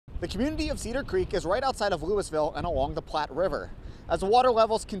The community of Cedar Creek is right outside of Louisville and along the Platte River. As the water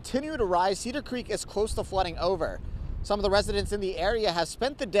levels continue to rise, Cedar Creek is close to flooding over. Some of the residents in the area have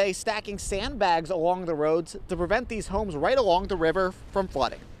spent the day stacking sandbags along the roads to prevent these homes right along the river from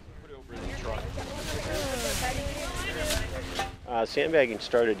flooding. Sandbagging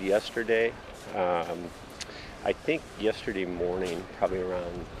started yesterday. I think yesterday morning, probably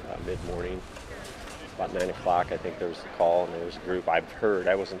around mid-morning, about 9 o'clock, I think there was a call and there was a group. I've heard,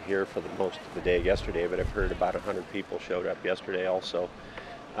 I wasn't here for the most of the day yesterday, but I've heard about 100 people showed up yesterday also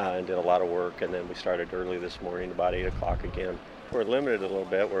and did a lot of work. And then we started early this morning, about 8 o'clock again. We're limited a little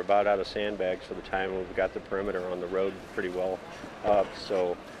bit. We're about out of sandbags for the time. We've got the perimeter on the road pretty well up,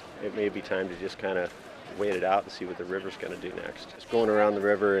 so it may be time to just kind of wait it out and see what the river's going to do next. Just going around the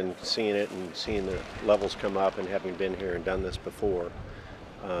river and seeing it and seeing the levels come up, and having been here and done this before,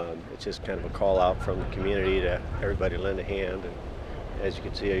 it's just kind of a call out from the community to everybody lend a hand, and as you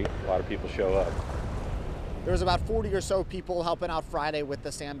can see, a lot of people show up. There was about 40 or so people helping out Friday with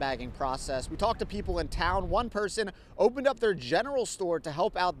the sandbagging process. We talked to people in town. One person opened up their general store to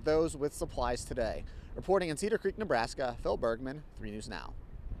help out those with supplies today. Reporting in Cedar Creek, Nebraska, Phil Bergman, 3 News Now.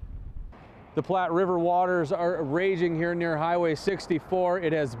 The Platte River waters are raging here near Highway 64.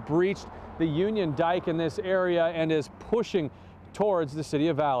 It has breached the Union Dike in this area and is pushing towards the city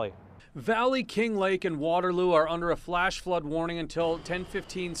of Valley. Valley, King Lake, and Waterloo are under a flash flood warning until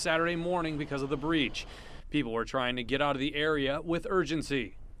 10:15 Saturday morning because of the breach. People were trying to get out of the area with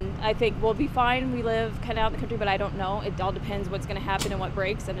urgency. I think we'll be fine. We live kind of out in the country, but I don't know. It all depends what's going to happen and what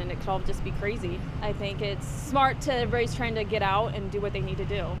breaks, and then it could all just be crazy. I think it's smart to everybody's trying to get out and do what they need to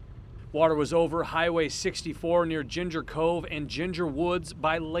do. Water was over Highway 64 near Ginger Cove and Ginger Woods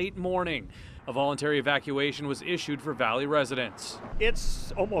by late morning. A voluntary evacuation was issued for Valley residents.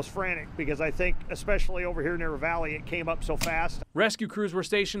 It's almost frantic because I think, especially over here near Valley, it came up so fast. Rescue crews were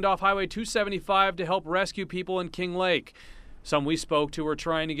stationed off Highway 275 to help rescue people in King Lake. Some we spoke to were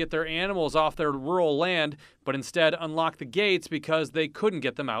trying to get their animals off their rural land, but instead unlocked the gates because they couldn't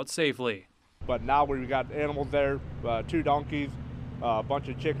get them out safely. But now we've got animals there, 2 donkeys, a bunch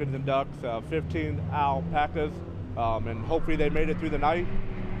of chickens and ducks, 15 alpacas, and hopefully they made it through the night,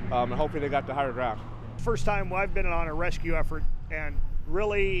 and hopefully they got to higher ground. First time I've been on a rescue effort and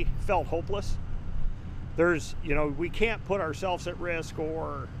really felt hopeless. We can't put ourselves at risk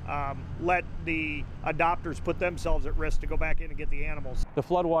or let the adopters put themselves at risk to go back in and get the animals. The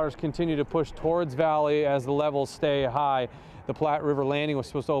floodwaters continue to push towards Valley as the levels stay high. The Platte River landing was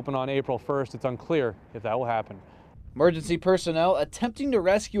supposed to open on April 1st. It's unclear if that will happen. Emergency personnel attempting to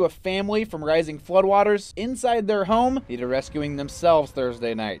rescue a family from rising floodwaters inside their home needed rescuing themselves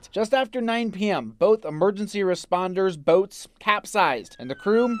Thursday night. Just after 9 p.m., both emergency responders' boats capsized and the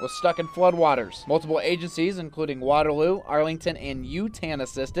crew was stuck in floodwaters. Multiple agencies, including Waterloo, Arlington, and UTAN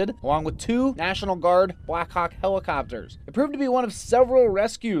assisted, along with 2 National Guard Black Hawk helicopters. It proved to be one of several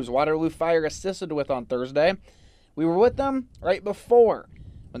rescues Waterloo Fire assisted with on Thursday. We were with them right before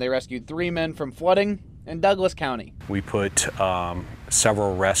when they rescued 3 men from flooding in Douglas County. We put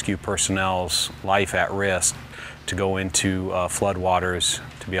several rescue personnel's life at risk to go into floodwaters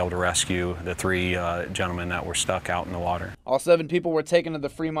to be able to rescue the 3 gentlemen that were stuck out in the water. All 7 people were taken to the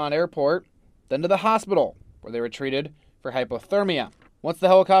Fremont airport, then to the hospital, where they were treated for hypothermia. Once the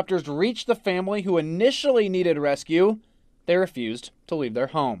helicopters reached the family who initially needed rescue, they refused to leave their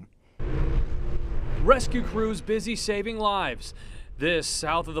home. Rescue crews busy saving lives. This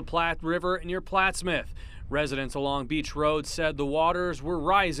south of the Platte River near Plattsmouth. Residents along Beach Road said the waters were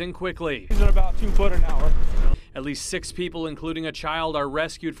rising quickly. These are about 2 foot an hour. At least 6 people, including a child, are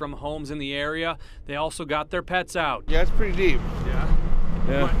rescued from homes in the area. They also got their pets out. Yeah, it's pretty deep.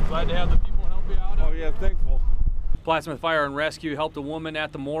 Yeah. Glad to have the people help you out. Oh yeah, thankful. Plattsmouth Fire and Rescue helped a woman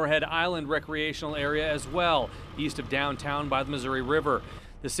at the Moorhead Island recreational area as well, east of downtown by the Missouri River.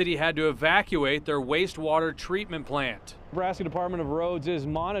 The city had to evacuate their wastewater treatment plant. Nebraska Department of Roads is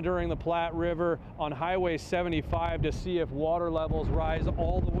monitoring the Platte River on Highway 75 to see if water levels rise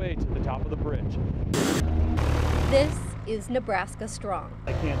all the way to the top of the bridge. This is Nebraska Strong.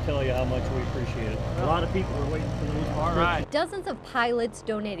 I can't tell you how much we appreciate it. A lot of people are waiting for those. All right. Dozens of pilots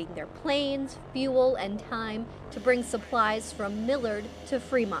donating their planes, fuel, and time to bring supplies from Millard to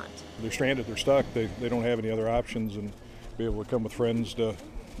Fremont. They're stranded, they're stuck, they don't have any other options, and be able to come with friends to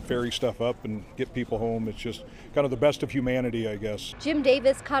ferry stuff up and get people home. It's just kind of the best of humanity, I guess. Jim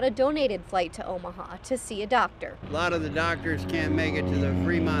Davis caught a donated flight to Omaha to see a doctor. A lot of the doctors can't make it to the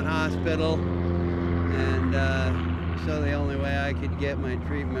Fremont hospital, and so the only way I could get my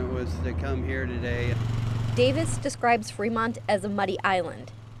treatment was to come here today. Davis describes Fremont as a muddy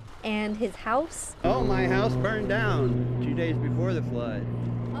island, and his house? Oh, my house burned down 2 days before the flood.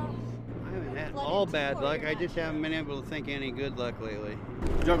 Oh. all bad luck. I just haven't been able to think any good luck lately.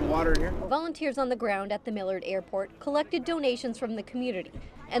 Jug of water in here? Volunteers on the ground at the Millard Airport collected donations from the community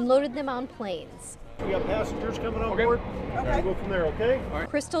and loaded them on planes. We got passengers coming on board. We'll go from there, okay?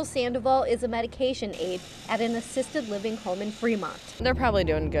 Crystal Sandoval is a medication aide at an assisted living home in Fremont. They're probably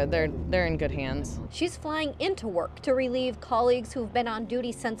doing good. They're in good hands. She's flying into work to relieve colleagues who've been on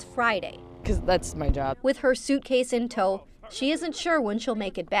duty since Friday. Because that's my job. With her suitcase in tow, she isn't sure when she'll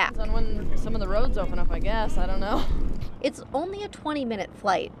make it back. On when some of the roads open up, I guess. I don't know. It's only a 20-minute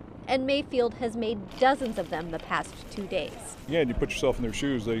flight, and Mayfield has made dozens of them the past 2 days. Yeah, and you put yourself in their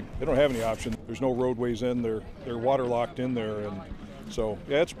shoes. They don't have any option. There's no roadways in. They're waterlocked in there, and so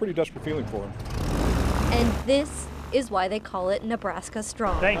yeah, it's a pretty desperate feeling for them. And this is why they call it Nebraska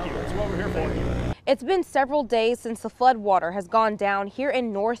Strong. Thank you. That's what we're here for. It's been several days since the flood water has gone down here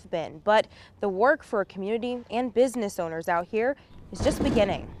in North Bend, but the work for community and business owners out here is just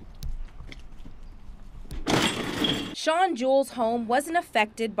beginning. Sean Jewell's home wasn't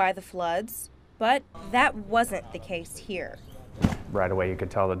affected by the floods, but that wasn't the case here. Right away you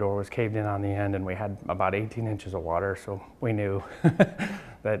could tell the door was caved in on the end, and we had about 18 inches of water, so we knew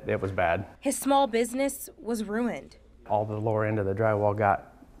that it was bad. His small business was ruined. All the lower end of the drywall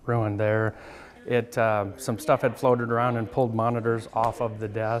got ruined there. Some stuff had floated around and pulled monitors off of the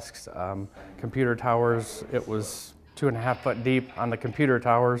desks. Computer towers, it was 2.5 foot deep on the computer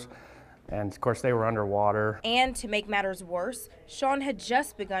towers. And of course they were underwater. And to make matters worse, Sean had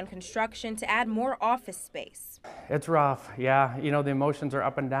just begun construction to add more office space. It's rough, yeah. You know, the emotions are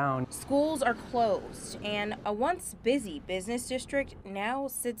up and down. Schools are closed, and a once busy business district now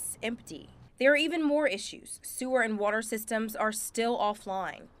sits empty. There are even more issues. Sewer and water systems are still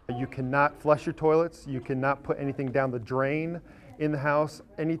offline. You cannot flush your toilets. You cannot put anything down the drain in the house.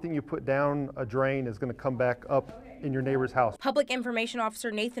 Anything you put down a drain is going to come back up in your neighbor's house. Public Information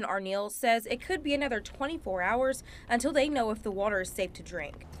Officer Nathan Arneal says it could be another 24 hours until they know if the water is safe to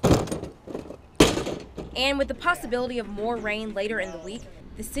drink. And with the possibility of more rain later in the week,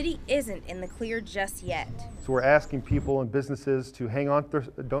 the city isn't in the clear just yet. So we're asking people and businesses to hang on,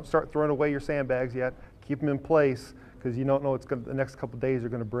 don't start throwing away your sandbags yet. Keep them in place, because you don't know what the next couple of days are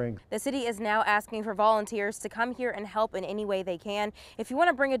going to bring. The city is now asking for volunteers to come here and help in any way they can. If you want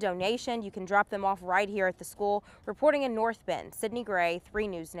to bring a donation, you can drop them off right here at the school. Reporting in North Bend, Sydney Gray, 3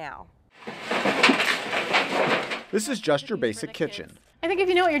 News Now. This is just your basic kitchen. I think if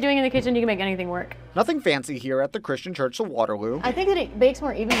you know what you're doing in the kitchen, you can make anything work. Nothing fancy here at the Christian Church of Waterloo. I think that it bakes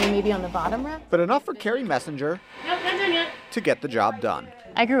more evenly maybe on the bottom rack. But enough for Carrie Messenger to get the job done.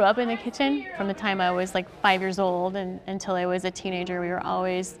 I grew up in the kitchen from the time I was like 5 years old and until I was a teenager. We were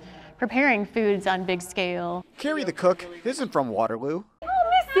always preparing foods on big scale. Carrie the cook isn't from Waterloo. Oh,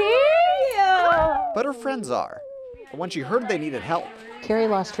 Missy! But her friends are. And when she heard they needed help. Carrie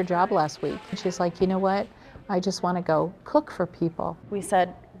lost her job last week. She's like, you know what? I just want to go cook for people. We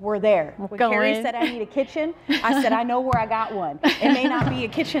said, we're there. When Carrie said I need a kitchen, I said, I know where I got one. It may not be a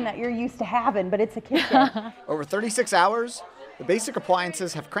kitchen that you're used to having, but it's a kitchen. Over 36 hours, the basic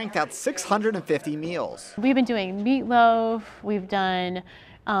appliances have cranked out 650 meals. We've been doing meatloaf, we've done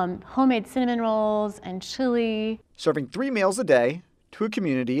homemade cinnamon rolls and chili. Serving 3 meals a day to a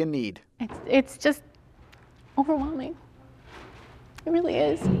community in need. It's just overwhelming. It really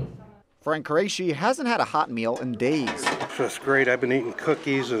is. Frank Qureshi hasn't had a hot meal in days. It's great. I've been eating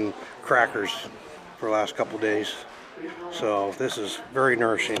cookies and crackers for the last couple days, so this is very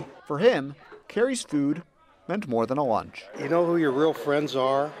nourishing. For him, Carrie's food meant more than a lunch. You know who your real friends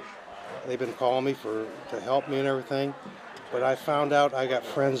are? They've been calling me to help me and everything, but I found out I got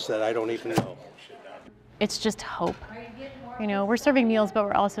friends that I don't even know. It's just hope. You know, we're serving meals, but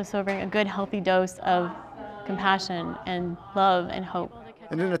we're also serving a good, healthy dose of compassion and love and hope.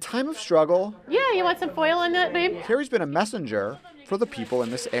 And in a time of struggle... Yeah, you want some foil on that, babe? Carrie's been a messenger for the people in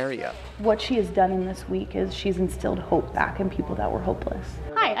this area. What she has done in this week is she's instilled hope back in people that were hopeless.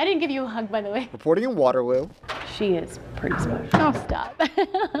 Hi, I didn't give you a hug, by the way. Reporting in Waterloo. She is pretty special. Oh, stop.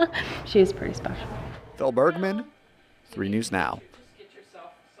 She is pretty special. Phil Bergman, 3 News Now.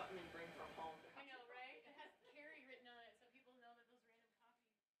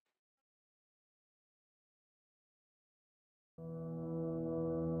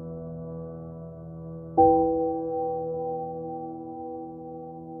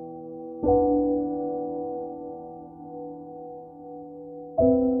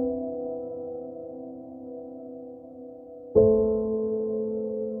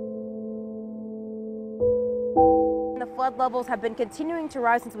 Flood levels have been continuing to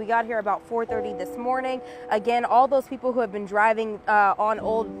rise since we got here about 4:30 this morning. Again, all those people who have been driving on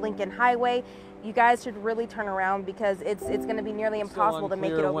Old Lincoln Highway, You guys should really turn around because it's going to be nearly impossible to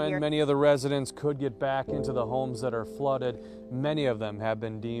make it over when here. Many of the residents could get back into the homes that are flooded. Many of them have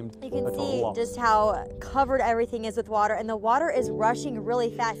been deemed You can see just how covered everything is with water, and the water is rushing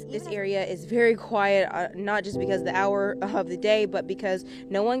really fast. This area is very quiet, not just because the hour of the day, but because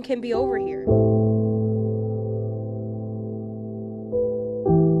no one can be over here.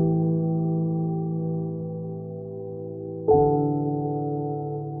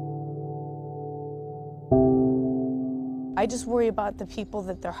 I just worry about the people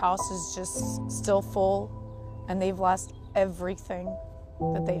that their house is just still full and they've lost everything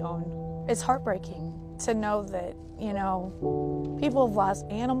that they own. It's heartbreaking to know that, you know, people have lost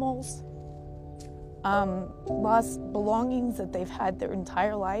animals, lost belongings that they've had their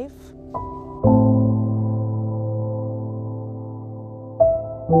entire life.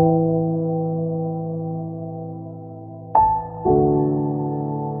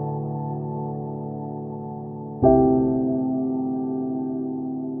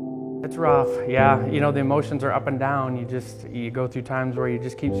 It's rough, yeah. You know, the emotions are up and down. You go through times where you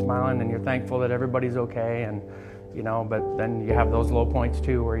just keep smiling and you're thankful that everybody's okay, and you know, but then you have those low points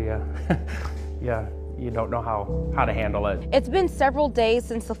too where you don't know how to handle it. It's been several days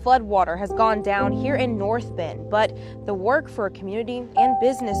since the flood water has gone down here in North Bend, but the work for community and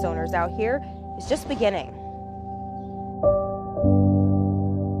business owners out here is just beginning.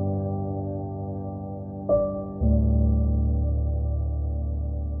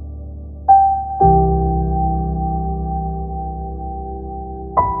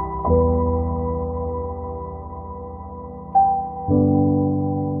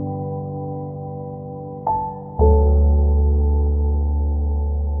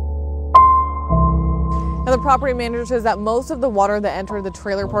 Now, the property manager says that most of the water that entered the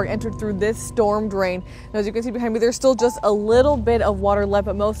trailer park entered through this storm drain. And as you can see behind me, there's still just a little bit of water left,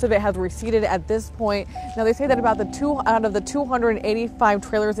 but most of it has receded at this point. Now, they say that about out of the 285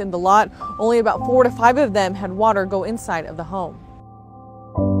 trailers in the lot, only about 4 to 5 of them had water go inside of the home.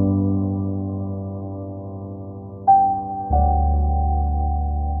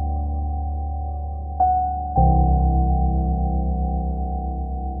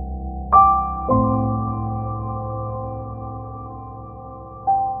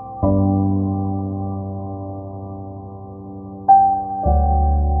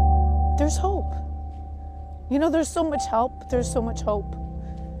 There's hope. You know, there's so much help. There's so much hope.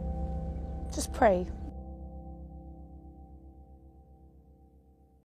 Just pray.